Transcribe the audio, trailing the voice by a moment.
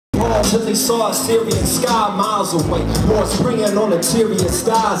all till they saw a Syrian sky miles away. War springing on interior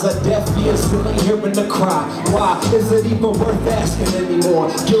stars. A deaf ear still ain't hearing the cry. Why is it even worth asking anymore?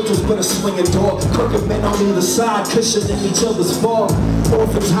 Guilt is but a swinging door. Crooked men on either side cushioning each other's fall.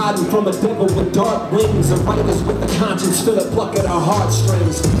 Orphans hiding from a devil with dark wings. And writers with the conscience feel it pluck at our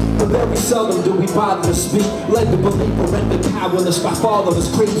heartstrings. But very seldom do we bother to speak. Led to believe we're rendered powerless by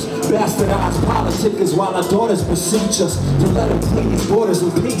fatherless creeps. Bastardized politicers while our daughters beseech us to let them clean these borders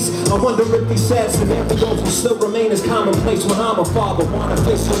in peace. I wonder if these sad scenarios will still remain as commonplace when I'm a father. Wanna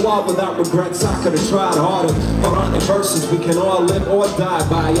face the wall without regrets. I could have tried harder. But on the verses we can all live or die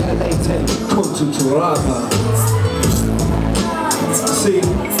by. Yeah, they take kuntu turaba. See,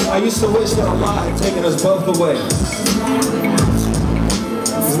 I used to wish that Allah had taken us both away.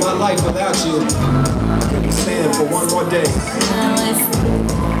 Cause my life without you, I couldn't stand for one more day.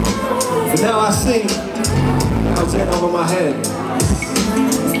 But now I sing, I was in over my head.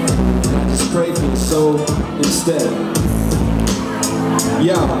 And I just pray for your soul instead.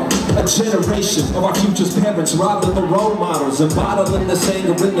 Yeah, a generation of our future's parents robbing the role models and bottling this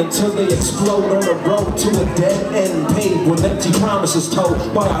anger in until they explode on the road to a dead-end paved with empty promises told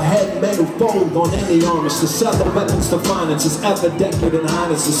by our head men who fold on any armies to sell the weapons to finances, ever decadent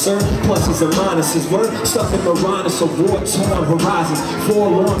highnesses, sir. Pluses and minuses, we're stuck in the rhinus of war-torn horizons,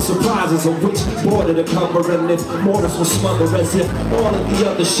 forlorn surprises of which border to cover, and if mortars will smother as if all of the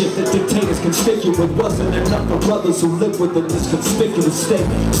other shit that dictators conspicuous wasn't enough for brothers who live within this conspicuous state.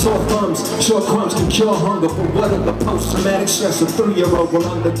 Sore thumbs, short crumbs can cure hunger, but what of the post-traumatic stress a 3-year-old will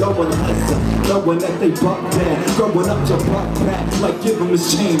undergo in lesson, knowing that they buck down, growing up to buck back, like give him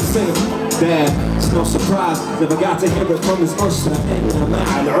his chain, saying, Dad, it's no surprise, never got to hear it from his usra, inna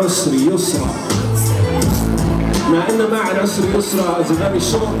ma'al usri yusra. Now, inna ma'al usri yusra is a very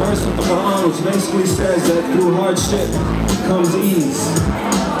short verse of the Quran, which basically says that through hardship comes ease.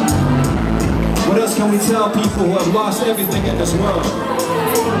 What else can we tell people who have lost everything in this world?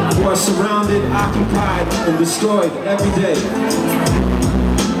 Who are surrounded, occupied, and destroyed every day?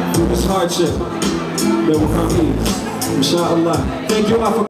 Through this hardship, there will come ease. Inshallah. Thank you all for